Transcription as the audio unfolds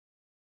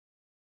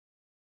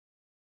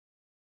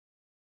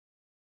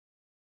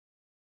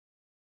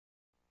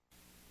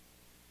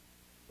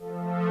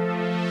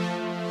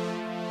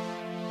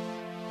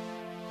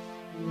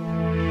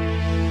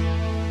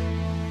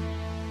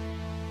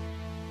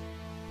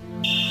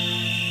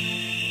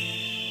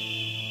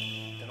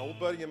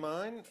buddy of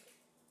mine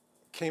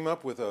came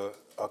up with a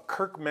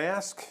Kirk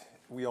mask.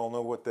 We all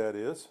know what that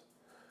is.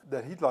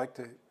 That he'd like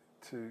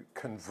to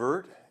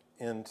convert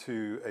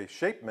into a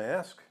shape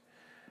mask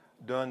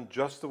done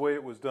just the way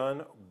it was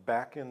done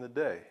back in the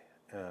day,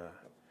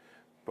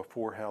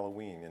 before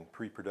Halloween, in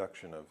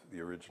pre-production of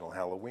the original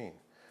Halloween.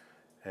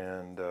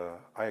 And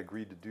I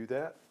agreed to do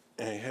that.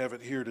 And I have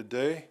it here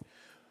today.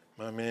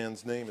 My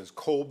man's name is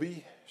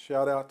Colby.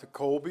 Shout out to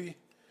Colby.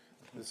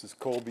 This is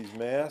Colby's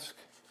mask.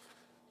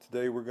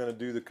 Today we're going to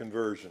do the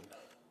conversion.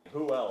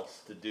 Who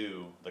else to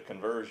do the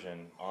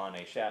conversion on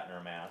a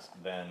Shatner mask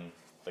than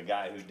the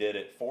guy who did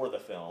it for the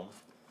film,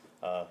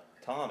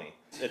 Tommy.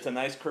 It's a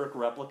nice Kirk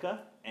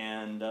replica,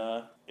 and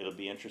it'll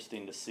be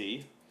interesting to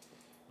see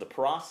the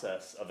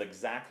process of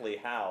exactly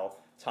how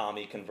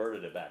Tommy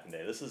converted it back in the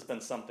day. This has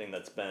been something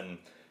that's been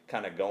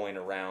kind of going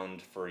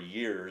around for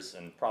years,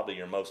 and probably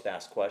your most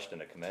asked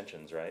question at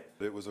conventions, right?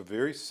 It was a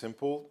very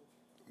simple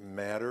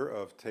matter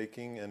of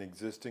taking an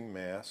existing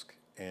mask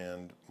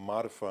and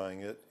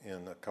modifying it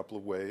in a couple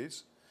of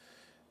ways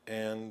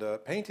and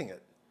painting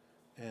it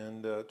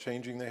and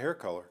changing the hair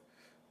color.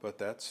 But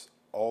that's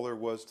all there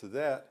was to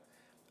that.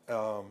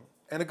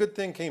 And a good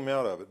thing came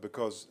out of it,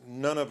 because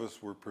none of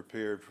us were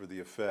prepared for the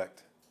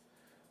effect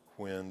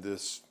when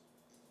this,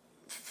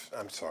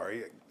 I'm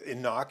sorry,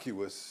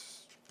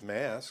 innocuous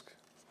mask,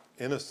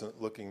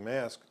 innocent looking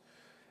mask,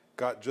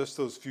 got just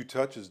those few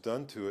touches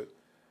done to it.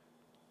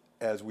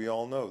 As we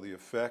all know, the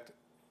effect,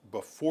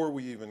 before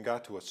we even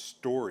got to a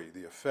story,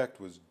 the effect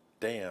was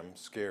damn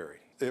scary.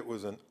 It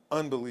was an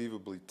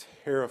unbelievably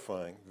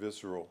terrifying,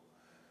 visceral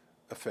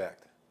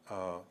effect.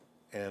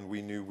 And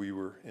we knew we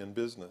were in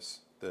business,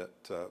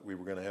 that we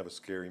were going to have a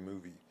scary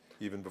movie,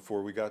 even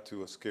before we got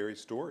to a scary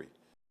story.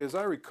 As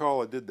I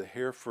recall, I did the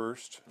hair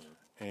first,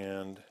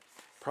 and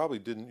probably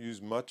didn't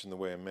use much in the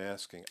way of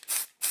masking.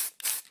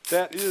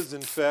 That is,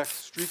 in fact,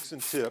 streaks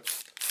and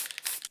tips.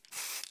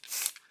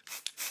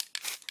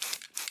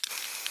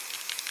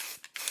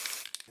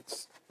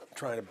 It's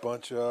trying to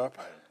bunch up.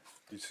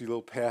 You see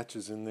little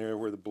patches in there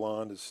where the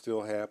blonde is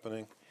still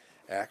happening.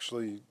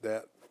 Actually,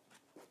 that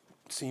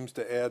seems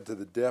to add to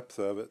the depth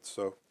of it,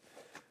 so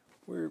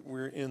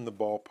we're in the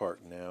ballpark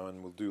now,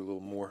 and we'll do a little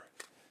more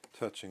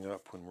touching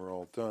up when we're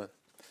all done.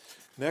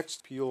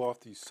 Next, peel off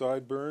these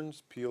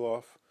sideburns, peel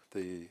off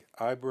the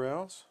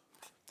eyebrows.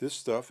 This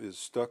stuff is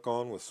stuck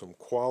on with some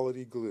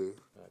quality glue.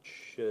 That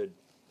should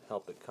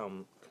help it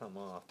come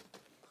off.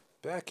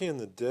 Back in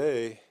the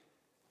day,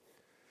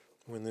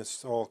 when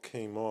this all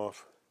came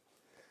off,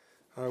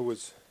 I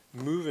was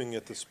moving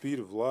at the speed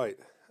of light.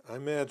 I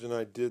imagine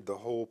I did the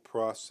whole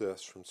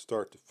process from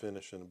start to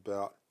finish in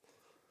about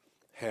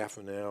half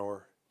an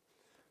hour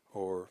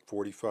or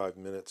 45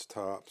 minutes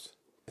tops.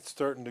 It's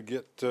starting to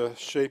get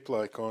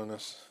shape-like on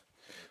us.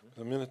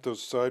 The minute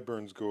those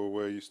sideburns go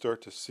away, you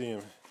start to see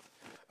them.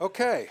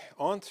 Okay,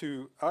 on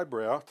to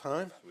eyebrow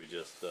time. We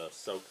just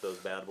soak those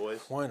bad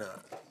boys. Why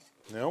not?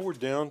 Now we're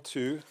down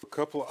to a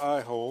couple of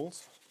eye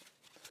holes.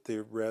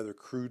 They're rather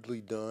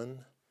crudely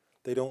done.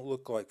 They don't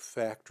look like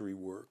factory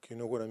work, you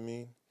know what I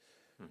mean?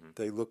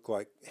 They look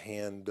like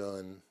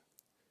hand-done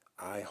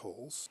eye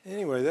holes.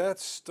 Anyway,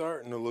 that's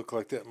starting to look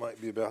like that might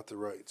be about the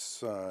right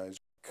size.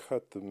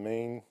 Cut the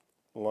main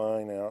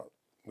line out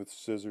with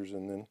scissors,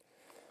 and then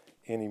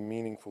any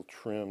meaningful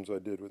trims I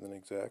did with an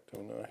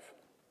X-Acto knife.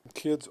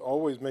 Kids,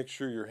 always make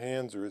sure your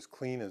hands are as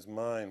clean as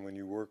mine when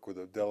you work with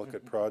a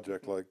delicate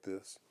project like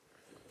this.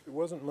 There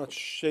wasn't much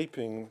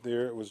shaping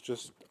there, it was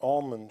just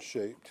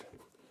almond-shaped,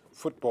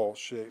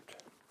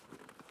 football-shaped.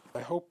 I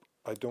hope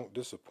I don't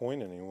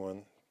disappoint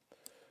anyone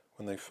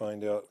when they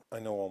find out I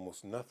know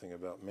almost nothing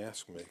about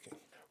mask making.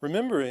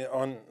 Remember,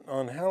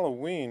 on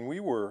Halloween,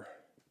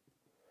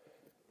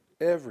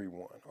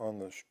 everyone on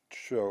the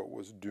show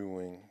was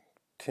doing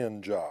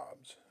 10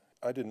 jobs.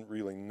 I didn't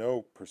really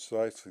know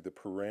precisely the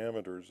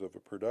parameters of a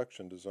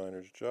production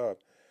designer's job,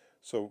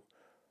 so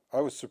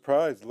I was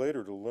surprised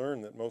later to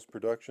learn that most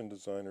production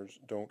designers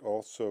don't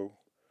also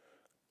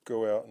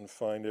go out and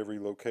find every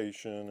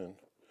location and,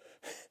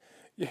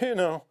 you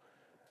know,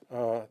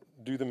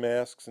 do the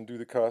masks and do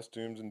the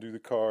costumes and do the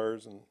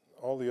cars and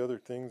all the other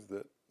things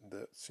that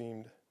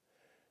seemed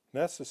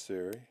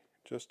necessary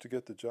just to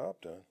get the job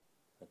done.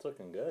 That's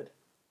looking good.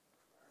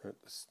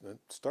 It's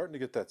starting to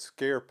get that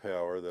scare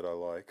power that I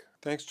like.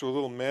 Thanks to a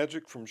little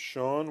magic from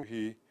Sean,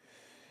 he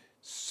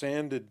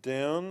sanded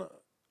down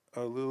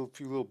a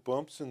few little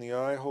bumps in the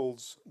eye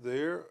holes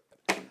there.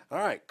 All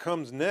right,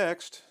 comes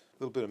next,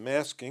 a little bit of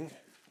masking.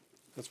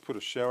 Let's put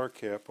a shower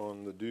cap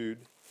on the dude.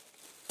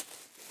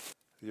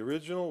 The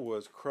original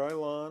was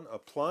Krylon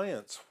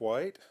Appliance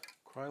White.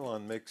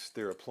 Krylon makes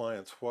their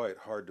appliance white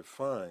hard to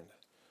find.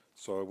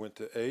 So I went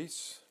to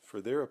Ace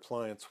for their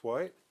appliance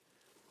white,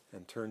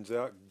 and turns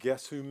out,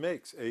 guess who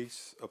makes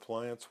Ace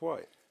Appliance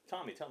White?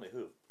 Tommy, tell me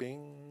who.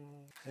 Bing.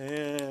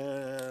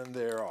 And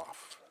they're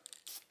off.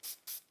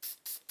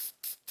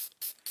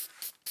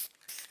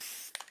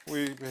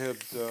 We had,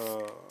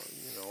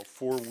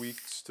 4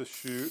 weeks to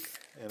shoot,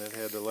 and it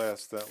had to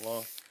last that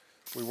long.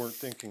 We weren't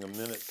thinking a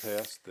minute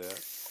past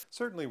that.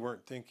 Certainly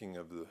weren't thinking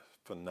of the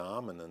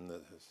phenomenon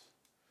that has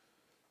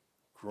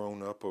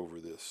grown up over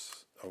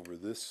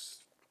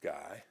this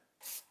guy.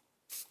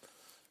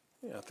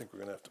 Yeah, I think we're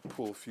gonna have to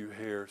pull a few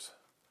hairs,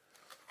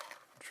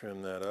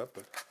 trim that up.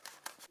 But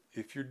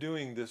if you're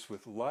doing this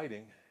with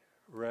lighting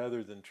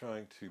rather than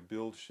trying to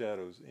build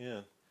shadows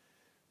in,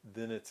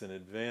 then it's an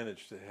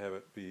advantage to have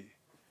it be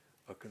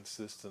a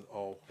consistent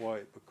all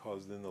white,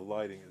 because then the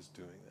lighting is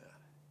doing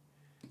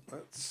that.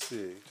 Let's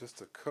see,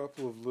 just a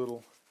couple of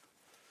little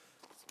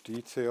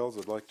details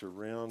I'd like to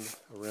round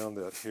around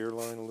that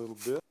hairline a little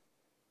bit.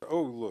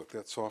 Oh, look,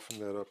 that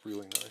softened that up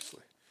really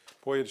nicely.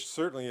 Boy, it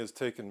certainly has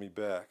taken me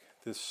back.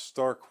 This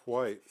stark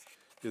white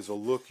is a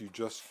look you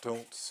just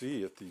don't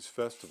see at these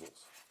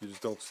festivals. You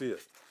just don't see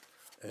it.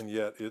 And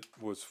yet it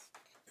was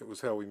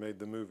how we made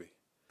the movie.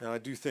 Now I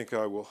do think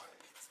I will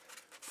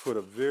put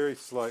a very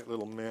slight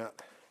little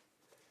matte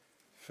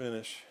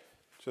finish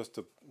just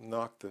to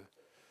knock the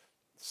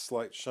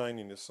slight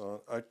shininess on.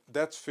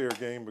 That's fair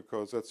game,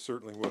 because that's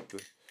certainly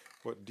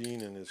what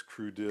Dean and his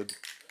crew did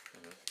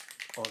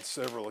on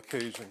several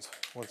occasions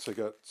once they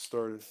got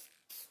started.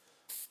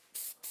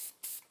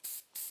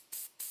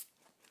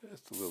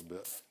 Just a little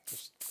bit.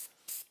 Just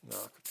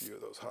knock a few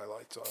of those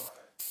highlights off.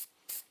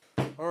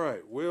 All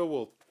right,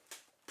 we'll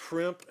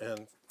primp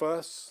and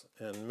fuss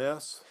and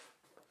mess,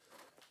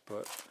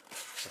 but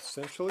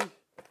essentially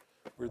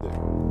we're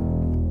there.